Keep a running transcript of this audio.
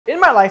In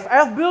my life, I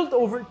have built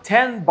over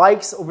 10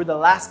 bikes over the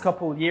last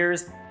couple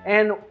years,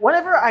 and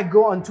whenever I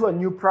go onto a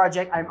new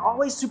project, I'm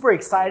always super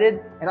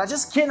excited and I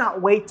just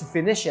cannot wait to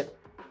finish it.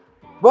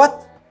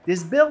 But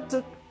this build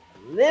took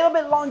a little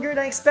bit longer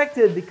than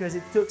expected because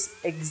it took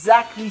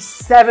exactly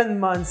 7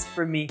 months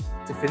for me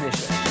to finish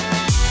it.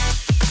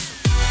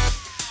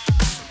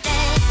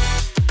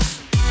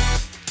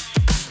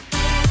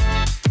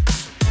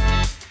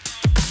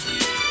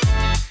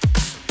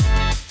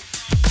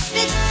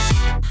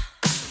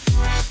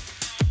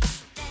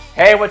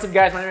 Hey, what's up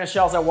guys, my name is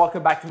Sensah.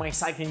 Welcome back to my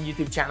cycling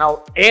YouTube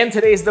channel. And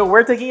today's video,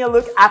 we're taking a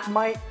look at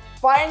my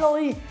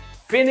finally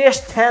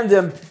finished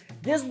Tandem.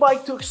 This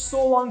bike took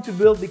so long to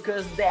build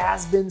because there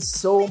has been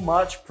so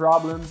much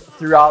problems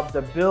throughout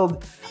the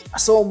build,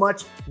 so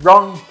much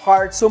wrong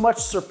parts, so much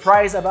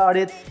surprise about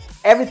it.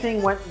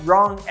 Everything went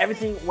wrong,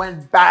 everything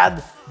went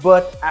bad,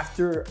 but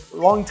after a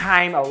long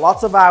time,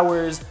 lots of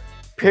hours,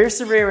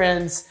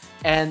 perseverance,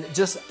 and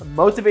just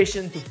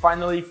motivation to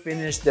finally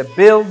finish the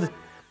build,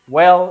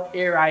 well,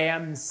 here I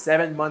am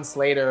 7 months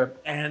later,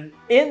 and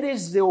in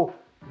this video,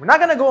 we're not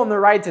gonna go on the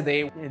ride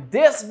today. In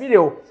this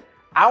video,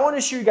 I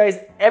wanna show you guys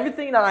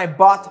everything that I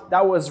bought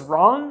that was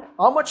wrong,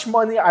 how much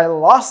money I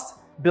lost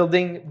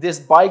building this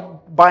bike,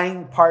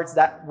 buying parts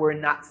that were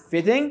not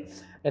fitting,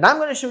 and I'm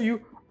gonna show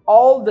you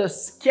all the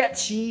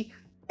sketchy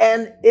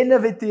and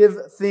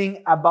innovative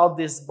thing about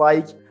this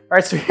bike. All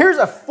right, so here's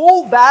a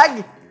full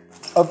bag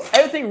of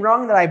everything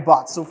wrong that I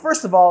bought. So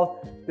first of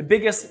all, the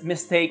biggest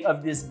mistake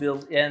of this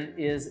build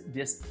is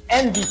this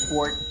NV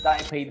fork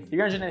that I paid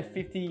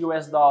 $350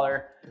 US.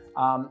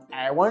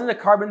 I wanted a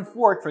carbon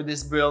fork for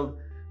this build,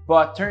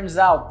 but turns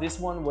out this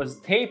one was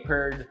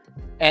tapered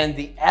and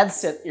the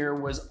headset here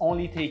was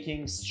only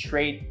taking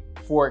straight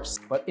forks.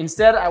 But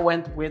instead I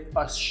went with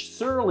a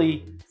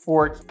Surly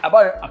fork. I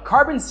bought a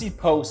carbon seat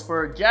post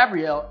for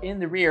Gabrielle in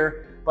the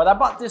rear, but I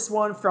bought this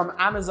one from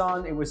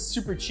Amazon. It was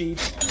super cheap.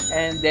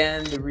 And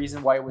then the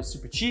reason why it was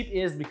super cheap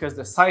is because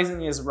the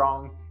sizing is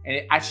wrong and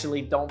it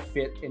actually don't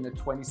fit in the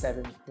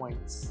 27 point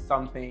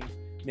something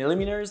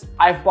millimeters.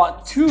 I've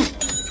bought two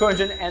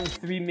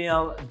 203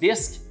 mil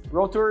disc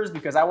rotors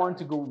because I wanted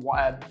to go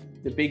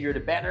the bigger the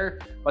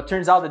better, but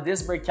turns out the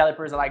disc brake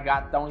calipers that I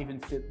got don't even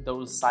fit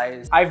those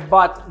sizes. I've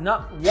bought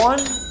not one,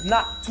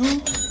 not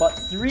two, but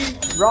three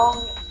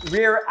wrong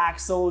rear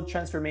axle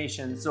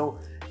transformations. So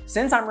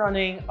since I'm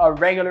running a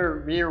regular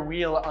rear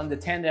wheel on the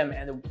Tandem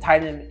and the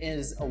Tandem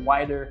is a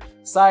wider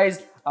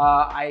size,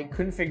 I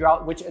couldn't figure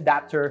out which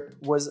adapter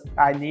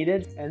I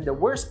needed. And the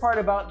worst part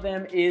about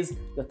them is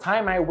the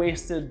time I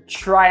wasted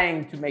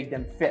trying to make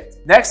them fit.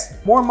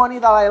 Next, more money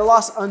that I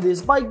lost on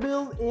this bike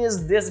build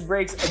is disc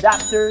brakes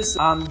adapters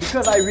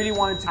because I really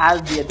wanted to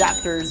add the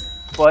adapters,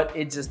 but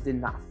it just did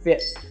not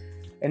fit.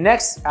 And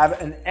next, I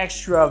have an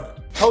extra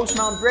post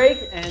mount brake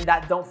and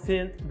that don't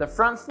fit the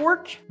front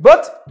fork.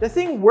 But the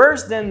thing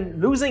worse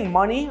than losing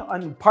money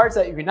on parts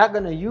that you're not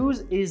gonna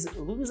use is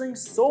losing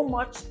so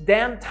much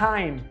damn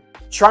time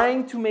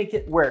trying to make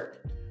it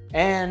work.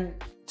 And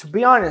to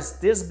be honest,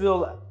 this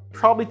build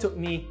probably took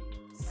me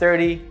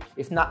 30,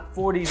 if not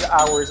 40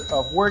 hours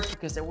of work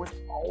because there was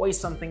always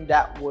something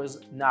that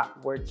was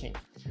not working.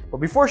 But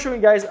before showing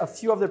you guys a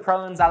few of the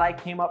problems that I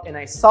came up and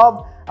I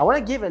solved, I want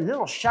to give a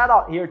little shout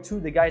out here to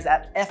the guys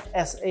at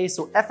FSA.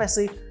 So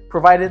FSA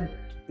provided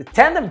the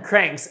Tandem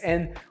cranks.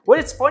 And what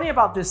is funny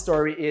about this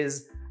story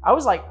is I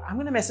was like, I'm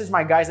going to message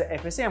my guys at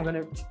FSA. I'm going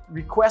to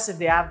request if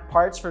they have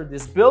parts for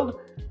this build.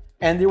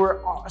 And they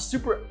were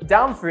super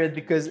down for it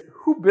because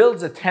who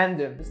builds a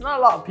Tandem? There's not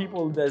a lot of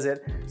people who does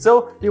it.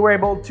 So they were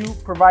able to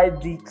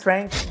provide the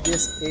crank.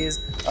 This is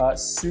a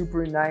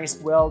super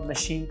nice,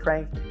 well-machined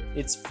crank.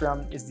 It's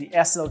the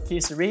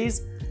SLK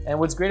series. And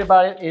what's great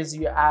about it is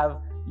you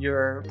have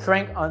your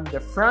crank on the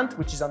front,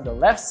 which is on the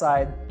left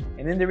side.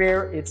 And in the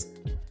rear, it's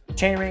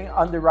chainring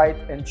on the right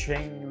and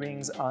chain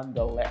rings on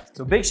the left.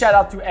 So big shout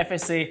out to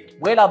FSA.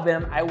 Without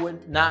them, I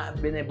would not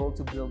have been able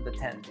to build the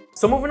Tandem.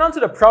 So moving on to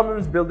the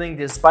problems building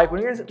this bike,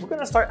 we're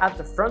gonna start at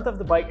the front of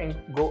the bike and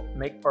go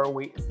make our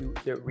way through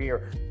the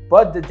rear.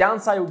 But the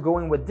downside of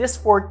going with this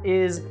fork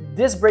is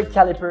this brake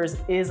calipers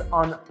is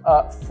on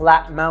a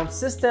flat mount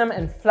system,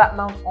 and flat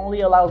mount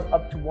only allows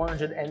up to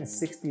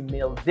 160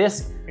 mil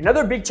disc.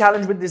 Another big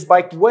challenge with this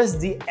bike was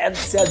the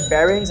headset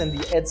bearings and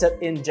the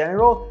headset in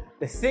general.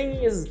 The thing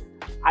is,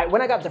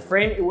 when I got the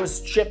frame, it was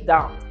stripped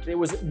down. There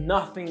was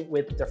nothing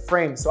with the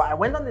frame. So I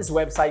went on this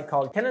website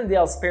called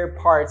Cannondale Spare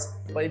Parts,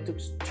 but it took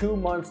 2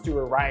 months to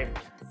arrive.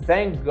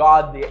 Thank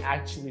God they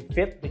actually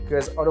fit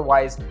because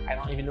otherwise I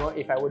don't even know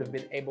if I would have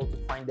been able to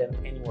find them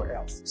anywhere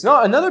else. So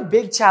now another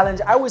big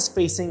challenge I was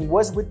facing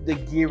was with the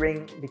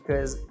gearing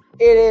because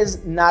it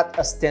is not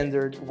a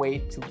standard way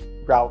to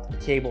route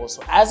cables.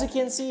 So as you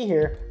can see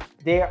here,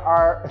 there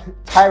are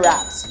tie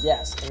wraps,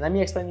 yes. And let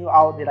me explain to you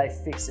how did I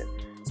fix it.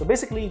 So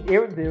basically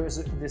there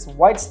was this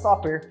white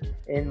stopper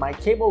and my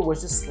cable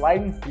was just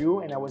sliding through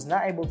and I was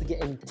not able to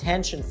get any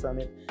tension from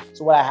it.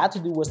 So what I had to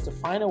do was to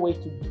find a way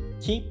to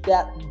keep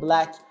that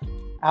black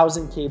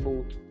housing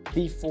cable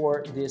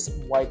before this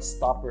white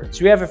stopper.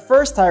 So we have a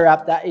first tie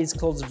wrap that is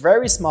closed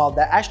very small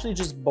that actually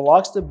just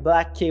blocks the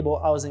black cable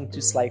housing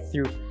to slide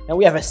through. And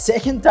we have a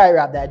second tie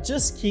wrap that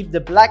just keeps the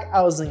black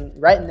housing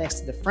right next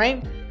to the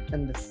frame.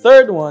 And the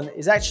third one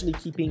is actually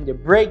keeping the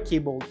brake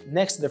cable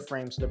next to the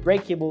frame. So the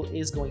brake cable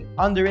is going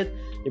under it.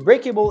 The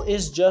brake cable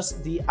is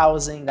just the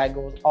housing that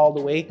goes all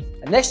the way.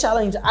 The next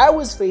challenge I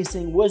was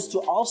facing was to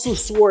also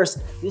source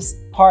this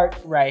part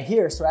right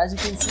here. So as you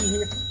can see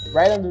here,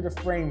 right under the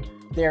frame,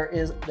 there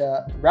is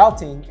the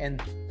routing.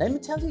 And let me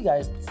tell you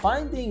guys,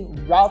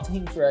 finding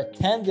routing for a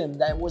Tandem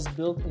that was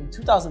built in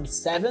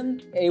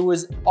 2007, it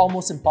was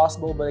almost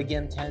impossible. But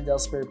again, Cannondale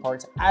spare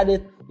parts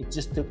added. It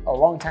just took a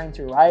long time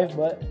to arrive,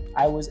 but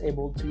I was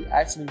able to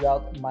actually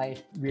route my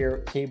rear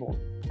cable.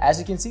 As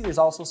you can see, there's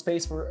also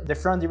space for the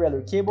front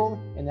derailleur cable,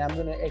 and I'm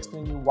gonna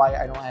explain to you why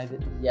I don't have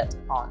it yet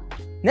on.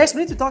 Next,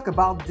 we need to talk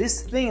about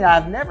this thing that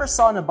I've never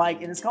saw on a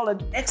bike, and it's called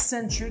an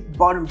eccentric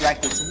bottom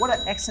bracket. So what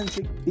an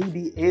eccentric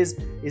BB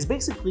is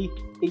basically,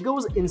 it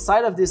goes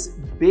inside of this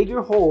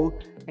bigger hole,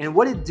 and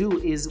what it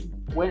do is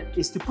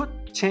to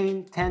put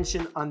chain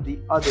tension on the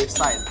other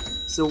side.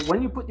 So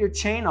when you put your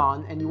chain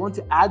on and you want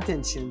to add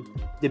tension,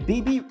 the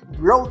BB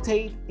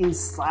rotate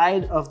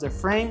inside of the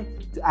frame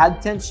to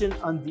add tension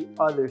on the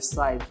other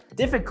side.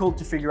 Difficult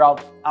to figure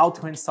out how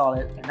to install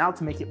it and how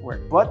to make it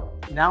work,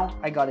 but now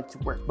I got it to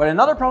work. But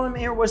another problem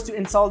here was to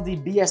install the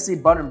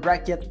BSA bottom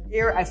bracket.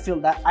 Here I feel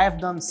that I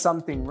have done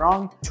something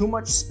wrong. Too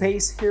much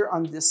space here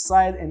on this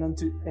side and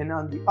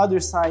on the other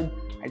side.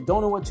 I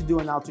don't know what to do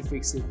and how to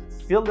fix it.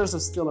 I feel there's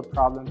still a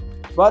problem,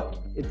 but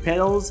it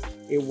pedals,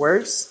 it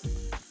works.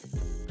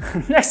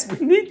 Next,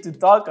 we need to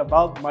talk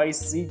about my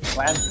seat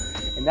clamp.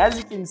 And as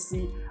you can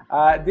see,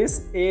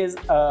 this is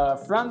a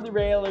front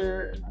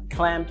derailleur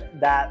clamp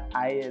that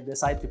I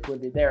decided to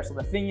put it there. So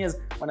the thing is,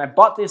 when I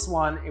bought this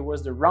one, it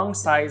was the wrong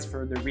size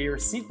for the rear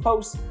seat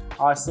post.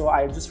 So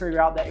I just figured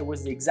out that it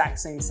was the exact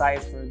same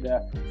size for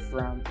the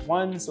front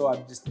one. So I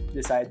just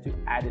decided to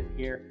add it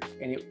here,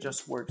 and it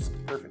just works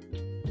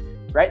perfectly.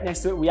 Right next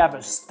to it, we have a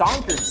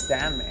stonker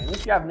stem, and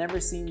if you have never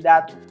seen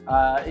that,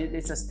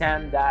 it's a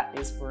stem that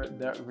is for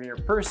the rear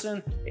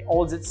person. It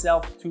holds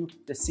itself to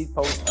the seat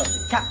post of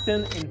the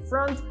captain in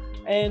front,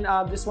 and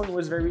this one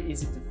was very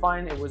easy to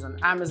find. It was on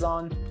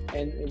Amazon,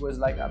 and it was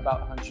like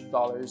about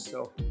 $100,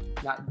 so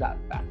not that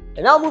bad.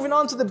 And now moving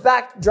on to the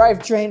back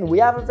drivetrain, we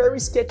have a very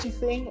sketchy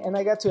thing, and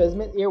I got to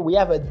admit here, we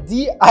have a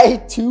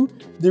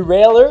DI2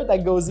 derailleur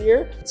that goes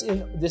here. It's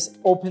in this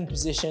open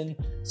position.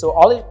 So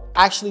all it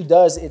actually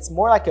does, it's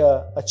more like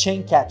a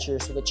chain catcher,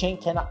 so the chain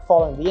cannot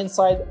fall on the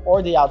inside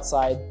or the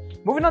outside.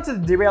 Moving on to the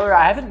derailleur,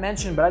 I haven't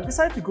mentioned, but I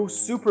decided to go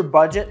super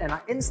budget and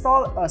I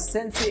installed a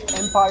Sensah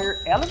Empire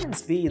 11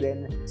 speed.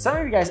 And some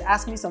of you guys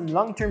asked me some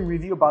long-term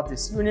review about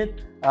this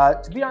unit.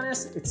 To be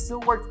honest, it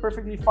still works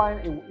perfectly fine.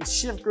 It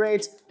shift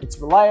great, it's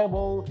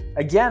reliable.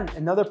 Again,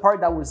 another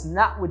part that was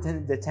not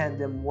within the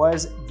Tandem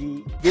was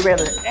the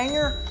derailleur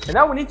hanger. And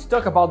now we need to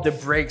talk about the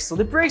brakes. So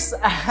the brakes,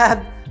 I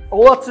had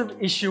lots of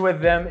issue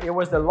with them. It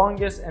was the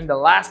longest and the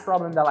last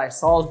problem that I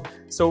solved.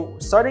 So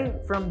starting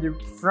from the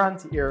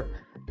front here,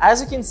 as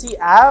you can see,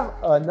 I have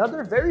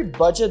another very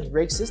budget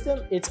brake system.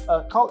 It's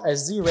called a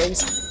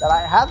Z-Race that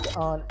I had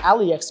on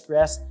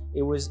AliExpress.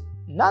 It was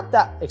not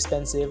that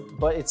expensive,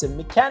 but it's a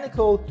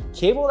mechanical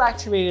cable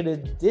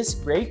actuated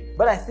disc brake,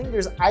 but I think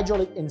there's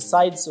hydraulic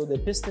inside, so the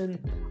piston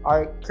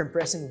are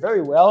compressing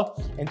very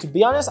well. And to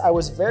be honest, I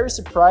was very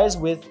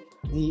surprised with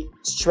the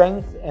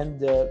strength and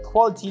the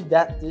quality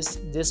that this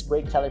disc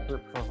brake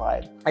caliper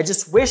provide. I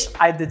just wish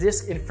the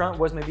disc in front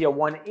was maybe a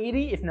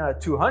 180, if not a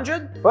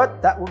 200,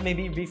 but that would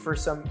maybe be for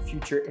some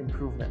future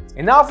improvement.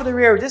 And now for the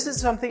rear, this is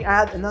something I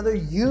had another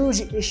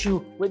huge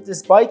issue with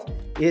this bike.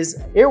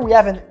 Is here we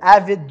have an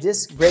Avid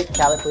disc brake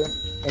caliper,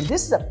 and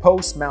this is a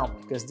post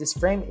mount because this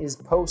frame is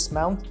post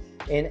mount.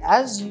 And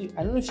as you,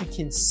 I don't know if you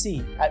can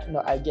see,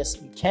 I guess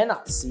you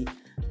cannot see,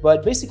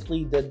 but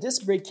basically the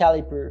disc brake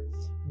caliper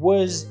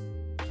was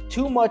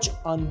too much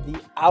on the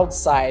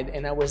outside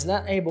and I was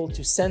not able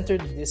to center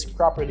the disc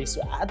properly, so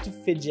I had to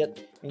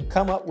fidget and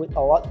come up with a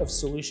lot of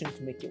solutions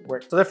to make it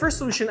work. So the first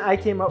solution I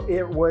came up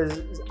with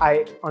was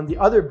on the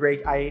other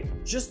brake, I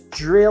just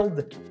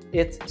drilled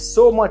it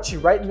so much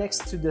right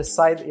next to the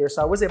side here,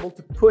 so I was able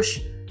to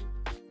push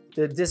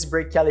the disc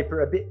brake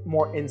caliper a bit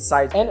more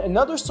inside. And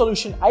another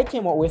solution I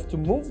came up with to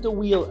move the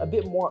wheel a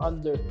bit more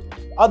on the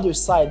other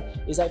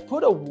side is I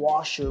put a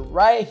washer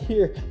right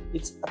here.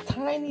 It's a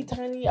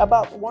tiny,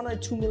 about 1 or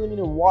 2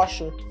 millimeter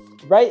washer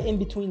right in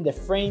between the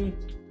frame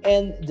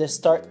and the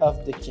start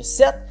of the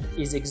cassette.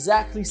 Is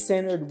exactly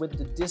centered with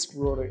the disc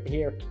rotor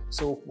here.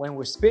 So when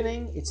we're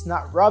spinning, it's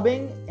not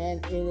rubbing,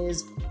 and it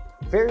is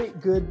very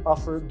good,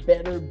 offer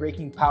better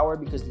braking power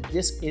because the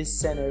disc is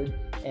centered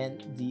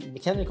and the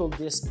mechanical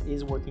disc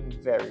is working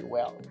very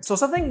well. So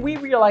something we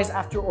realized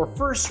after our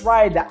first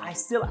ride that I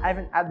still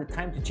haven't had the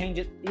time to change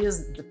it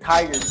is the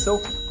tires. So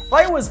I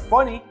thought it was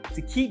funny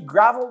to keep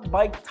gravel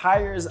bike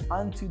tires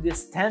onto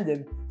this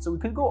Tandem so we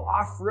could go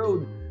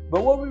off-road.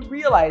 But what we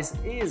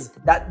realized is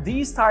that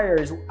these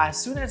tires, as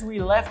soon as we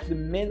left the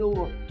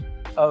middle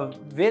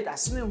of it,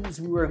 as soon as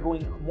we were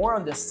going more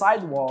on the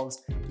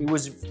sidewalls, it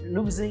was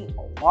losing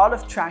a lot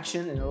of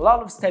traction and a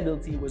lot of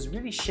stability. It was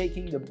really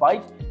shaking the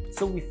bike.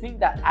 So we think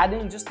that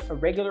adding just a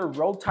regular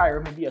road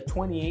tire, maybe a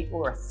 28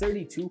 or a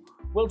 32,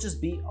 will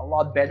just be a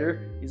lot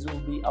better. It will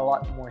be a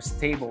lot more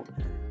stable.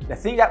 The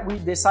thing that we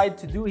decided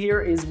to do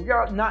here is we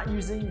are not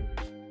using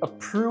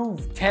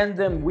approved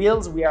tandem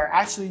wheels. We are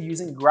actually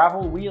using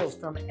gravel wheels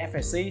from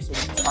FSA. So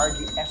these are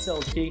the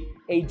SLK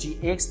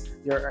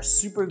AGX. They're a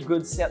super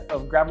good set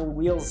of gravel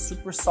wheels,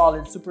 super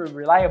solid, super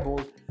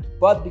reliable.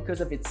 But because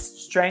of its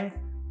strength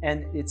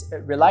and its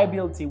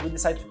reliability, we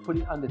decided to put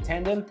it on the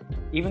Tandem.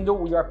 Even though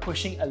we are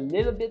pushing a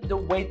little bit the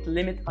weight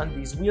limit on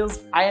these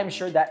wheels, I am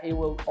sure that it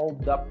will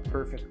hold up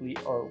perfectly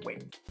our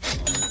weight.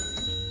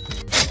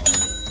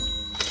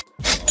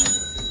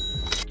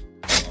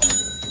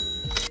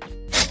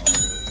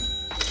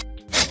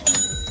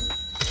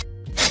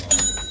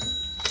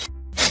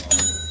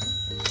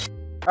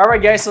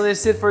 Alright guys, so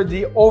that's it for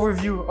the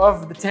overview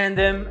of the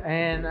Tandem,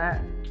 and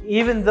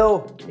even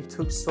though it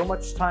took so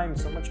much time,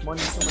 so much money,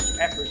 so much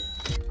effort,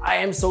 I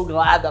am so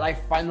glad that I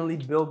finally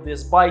built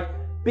this bike,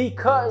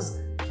 because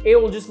it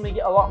will just make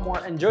it a lot more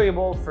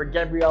enjoyable for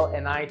Gabrielle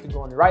and I to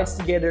go on rides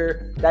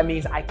together. That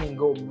means I can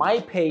go my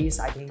pace,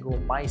 I can go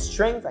my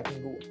strength, I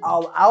can go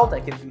all out,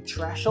 I can do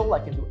threshold, I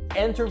can do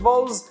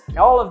intervals, and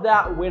all of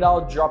that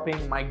without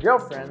dropping my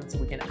girlfriend. So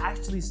we can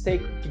actually stay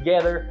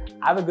together,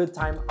 have a good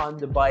time on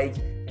the bike,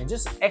 and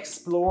just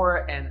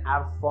explore and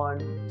have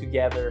fun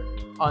together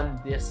on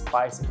this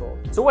bicycle.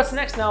 So what's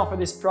next now for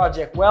this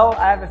project? Well,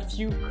 I have a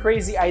few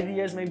crazy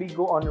ideas. Maybe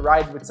go on a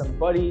ride with some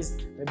buddies.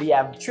 Maybe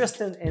have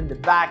Tristan in the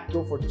back,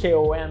 go for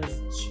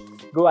KOMs,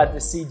 go at the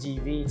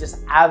CGV,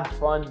 just have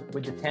fun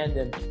with the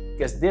Tandem,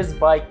 because this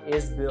bike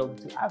is built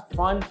to have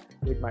fun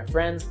with my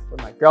friends,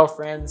 with my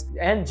girlfriends,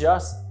 and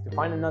just to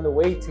find another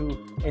way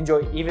to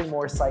enjoy even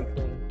more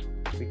cycling,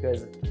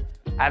 because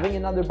having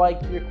another bike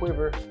to your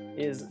quiver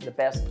is the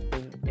best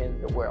thing in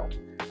the world.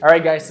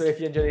 Alright guys, so if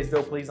you enjoyed this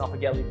video, please don't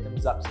forget to leave a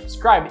thumbs up,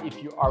 subscribe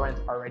if you aren't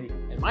already.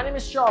 And my name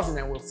is Charles, and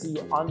I will see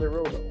you on the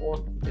road or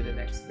to the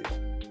next video.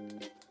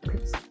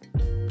 Peace.